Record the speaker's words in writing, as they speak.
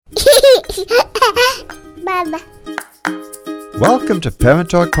Mama. Welcome to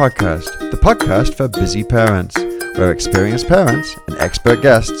Parent Talk Podcast, the podcast for busy parents, where experienced parents and expert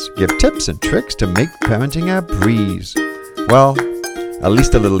guests give tips and tricks to make parenting a breeze. Well, at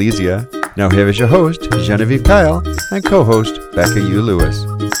least a little easier. Now here is your host, Geneviève Kyle, and co-host, Becca U. Lewis.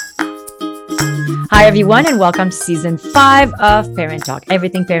 Hi, everyone, and welcome to Season 5 of Parent Talk,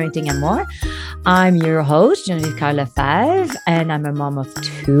 everything parenting and more. I'm your host, Geneviève Kyle Lefebvre, and I'm a mom of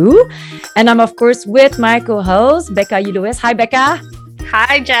 2. And I'm, of course, with my co-host, Becca U. Lewis. Hi, Becca.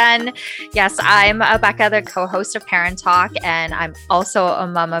 Hi, Jen. Yes, I'm Becca, the co-host of Parent Talk, and I'm also a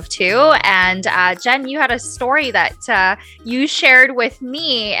mom of 2. And Jen, you had a story that you shared with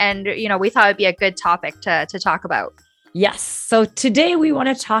me, and we thought it'd be a good topic to talk about. Yes. So today we want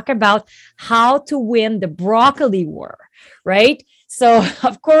to talk about how to win the broccoli war, right? So,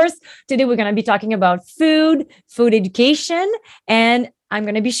 of course, today we're going to be talking about food education, and I'm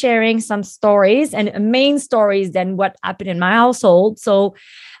going to be sharing some stories and main stories than what happened in my household. So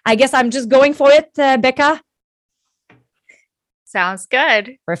I guess I'm just going for it, Becca. Sounds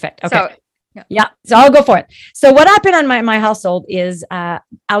good. Perfect. Okay. So I'll go for it. So what happened in my household is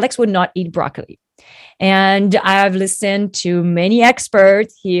Alex would not eat broccoli. And I've listened to many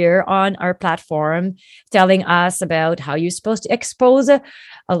experts here on our platform telling us about how you're supposed to expose a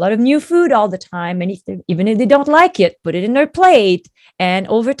lot of new food all the time. And even if they don't like it, put it in their plate. And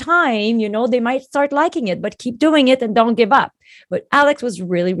over time, they might start liking it, but keep doing it and don't give up. But Alex was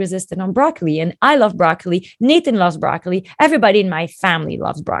really resistant on broccoli, and I love broccoli. Nathan loves broccoli. Everybody in my family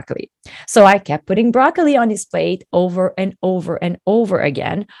loves broccoli. So I kept putting broccoli on his plate over and over and over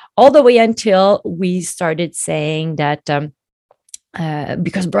again, all the way until we started saying that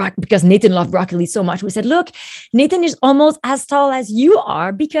because Nathan loved broccoli so much, we said, look, Nathan is almost as tall as you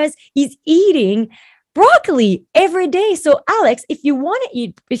are because he's eating broccoli every day. So Alex, if you want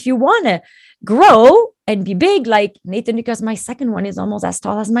to grow and be big like Nathan, because my second one is almost as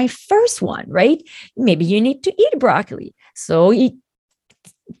tall as my first one, right? Maybe you need to eat broccoli. So he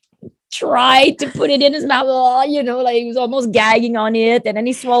tried to put it in his mouth, like he was almost gagging on it. And then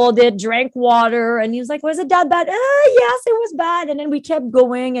he swallowed it, drank water. And he was like, was it that bad? Yes, it was bad. And then we kept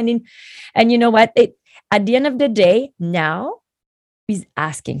going. And you know what? At the end of the day, now he's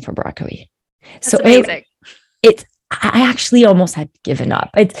asking for broccoli. That's amazing. I actually almost had given up.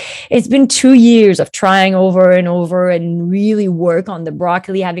 It's been 2 years of trying over and over and really work on the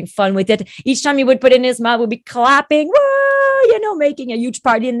broccoli, having fun with it. Each time he would put it in his mouth, we'd be clapping, whoa, making a huge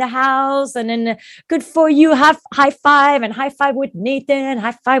party in the house. And then good for you, high five, and high five with Nathan,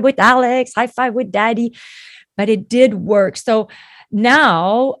 high five with Alex, high five with Daddy. But it did work. So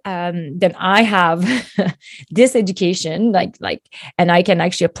now that I have this education, and I can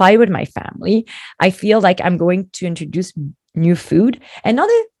actually apply it with my family, I feel like I'm going to introduce new food.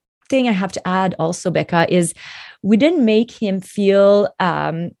 Another thing I have to add also, Becca, is we didn't make him feel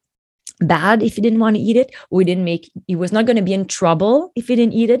bad if he didn't want to eat it. He was not going to be in trouble if he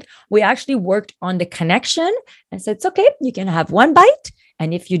didn't eat it. We actually worked on the connection and said, it's okay, you can have one bite.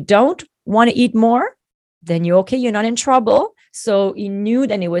 And if you don't want to eat more, then you're okay, you're not in trouble. So he knew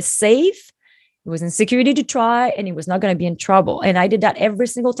that it was safe, it was in security to try, and he was not going to be in trouble. And I did that every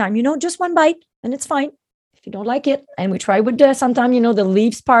single time, just one bite, and it's fine if you don't like it. And we tried with sometimes, the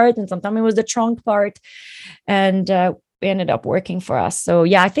leaves part, and sometimes it was the trunk part. And it ended up working for us. So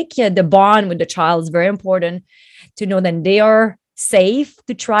yeah, I think the bond with the child is very important to know that they are safe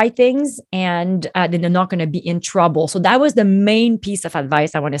to try things and then they're not going to be in trouble. So that was the main piece of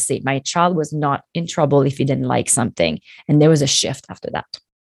advice I want to say. My child was not in trouble if he didn't like something. And there was a shift after that.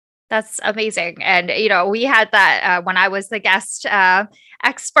 That's amazing. And, we had that when I was the guest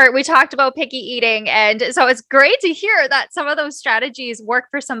expert, we talked about picky eating. And so it's great to hear that some of those strategies work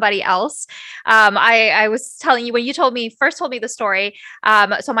for somebody else. I was telling you when you first told me the story.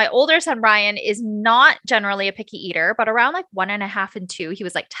 So my older son, Ryan, is not generally a picky eater, but around like 1.5 and 2, he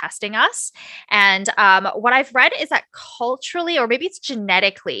was like testing us. And what I've read is that culturally, or maybe it's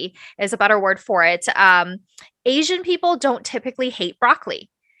genetically is a better word for it. Asian people don't typically hate broccoli.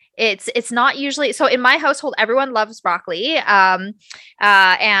 It's not usually, so in my household, everyone loves broccoli. And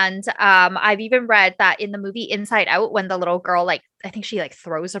I've even read that in the movie Inside Out, when the little girl, I think she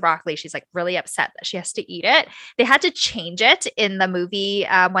throws the broccoli, she's really upset that she has to eat it. They had to change it in the movie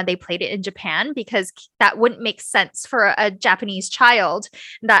when they played it in Japan, because that wouldn't make sense for a Japanese child,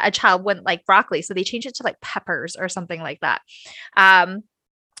 that a child wouldn't like broccoli. So they changed it to peppers or something like that.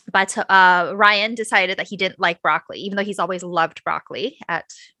 But Ryan decided that he didn't like broccoli, even though he's always loved broccoli at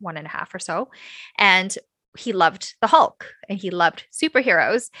 1.5 or so. And he loved the Hulk and he loved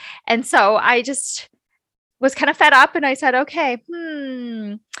superheroes. And so I just was kind of fed up and I said, okay,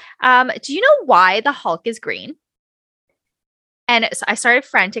 Do you know why the Hulk is green? And so I started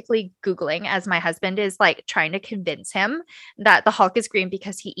frantically Googling as my husband is like trying to convince him that the Hulk is green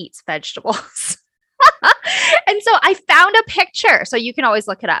because he eats vegetables. And so I found a picture. So you can always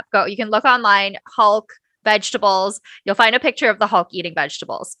look it up. You can look online, Hulk vegetables. You'll find a picture of the Hulk eating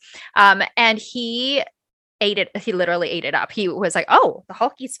vegetables. And he ate it. He literally ate it up. He was like, oh, the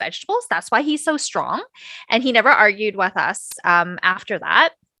Hulk eats vegetables. That's why he's so strong. And he never argued with us after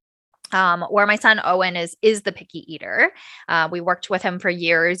that. Where my son Owen is the picky eater. We worked with him for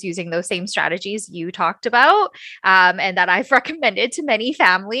years using those same strategies you talked about, and that I've recommended to many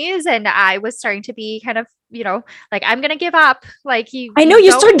families. And I was starting to be kind of, like, I'm going to give up. Like I know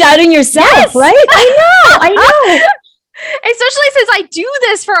you start doubting yourself, yes! Right? I know. Especially since I do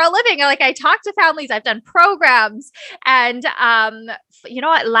this for a living. Like I talk to families, I've done programs, and you know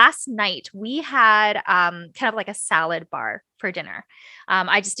what? Last night we had kind of like a salad bar for dinner.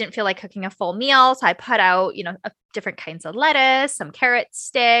 I just didn't feel like cooking a full meal. So I put out, different kinds of lettuce, some carrot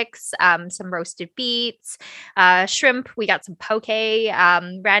sticks, some roasted beets, shrimp. We got some poke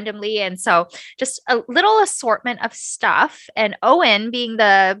randomly. And so just a little assortment of stuff. And Owen, being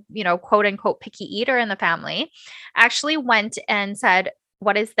the, quote unquote picky eater in the family, actually went and said,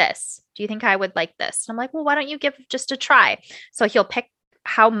 what is this? Do you think I would like this? And I'm like, well, why don't you give just a try? So he'll pick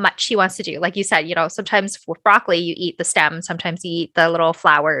how much he wants to do. Like you said, sometimes with broccoli, you eat the stem, sometimes you eat the little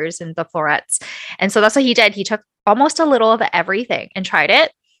flowers and the florets. And so that's what he did. He took almost a little of everything and tried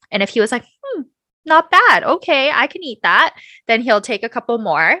it. And if he was like, not bad. Okay, I can eat that. Then he'll take a couple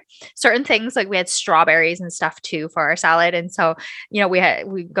more. Certain things, like we had strawberries and stuff too for our salad. And so,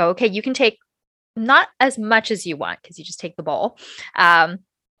 we go, okay, you can take not as much as you want because you just take the bowl.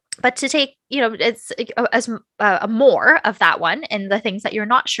 But to take, it's as more of that one, and the things that you're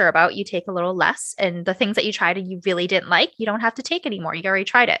not sure about, you take a little less, and the things that you tried and you really didn't like, you don't have to take anymore. You already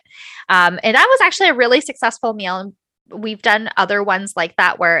tried it. And that was actually a really successful meal. And we've done other ones like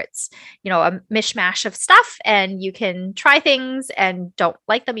that where it's, a mishmash of stuff, and you can try things and don't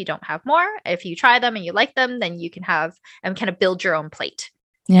like them. You don't have more. If you try them and you like them, then you can have and kind of build your own plate.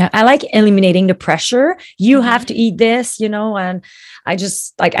 Yeah, I like eliminating the pressure. You have to eat this, and I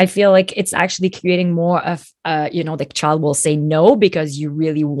just I feel like it's actually creating more of, the child will say no because you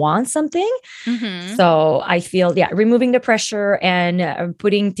really want something. Mm-hmm. So I feel, removing the pressure and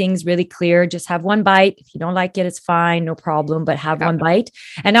putting things really clear. Just have one bite. If you don't like it, it's fine, no problem, but have one bite.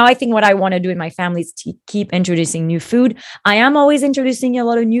 And now I think what I want to do in my family is to keep introducing new food. I am always introducing a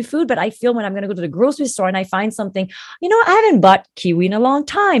lot of new food, but I feel when I'm going to go to the grocery store and I find something, I haven't bought kiwi in a long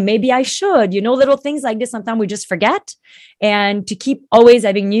time. Maybe I should, little things like this. Sometimes we just forget, and to keep always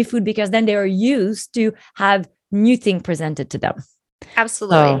having new food because then they are used to have new thing presented to them.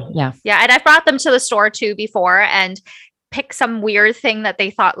 Absolutely. So, yeah. And I've brought them to the store too before and pick some weird thing that they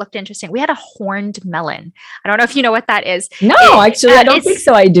thought looked interesting. We had a horned melon. I don't know if you know what that is. No, actually, I don't think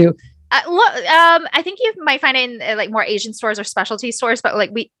so. I do. I think you might find it in like more Asian stores or specialty stores, but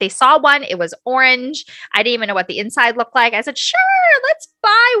like they saw one, it was orange. I didn't even know what the inside looked like. I said, sure, let's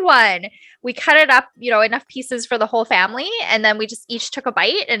buy one. We cut it up, enough pieces for the whole family. And then we just each took a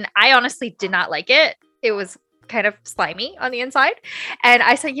bite. And I honestly did not like it. It was kind of slimy on the inside. And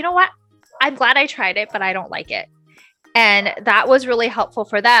I said, you know what? I'm glad I tried it, but I don't like it. And that was really helpful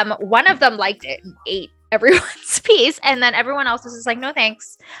for them. One of them liked it and ate everyone's piece, and then everyone else was just like, no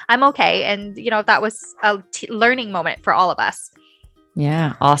thanks, I'm okay. And that was a learning moment for all of us.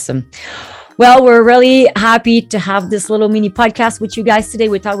 Yeah, awesome. Well, we're really happy to have this little mini podcast with you guys today.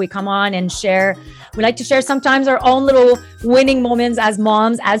 We thought we'd come on and share. We like to share sometimes our own little winning moments as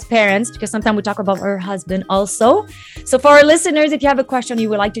moms, as parents, because sometimes we talk about our husband also. So for our listeners, if you have a question, you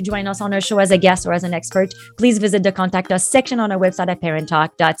would like to join us on our show as a guest or as an expert, please visit the contact us section on our website at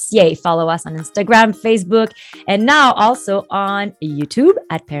parenttalk.ca. Follow us on Instagram, Facebook, and now also on YouTube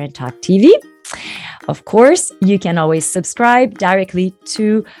at Parent Talk TV. Of course, you can always subscribe directly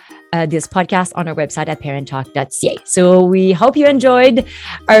to this podcast on our website at parenttalk.ca. So we hope you enjoyed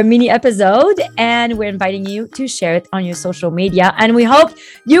our mini episode, and we're inviting you to share it on your social media, and we hope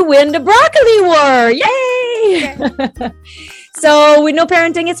you win the broccoli war. Yay! So we know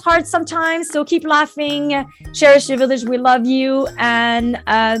parenting is hard sometimes, so keep laughing. Cherish your village. We love you, and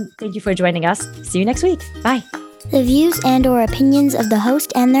thank you for joining us. See you next week. Bye. The views and/or opinions of the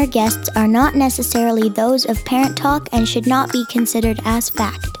host and their guests are not necessarily those of Parent Talk and should not be considered as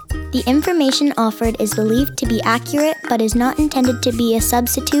fact. The information offered is believed to be accurate but is not intended to be a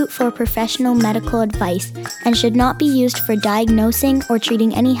substitute for professional medical advice and should not be used for diagnosing or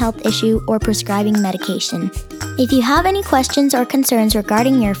treating any health issue or prescribing medication. If you have any questions or concerns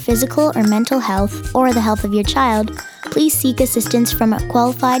regarding your physical or mental health or the health of your child, please seek assistance from a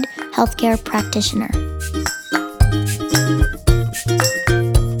qualified healthcare practitioner.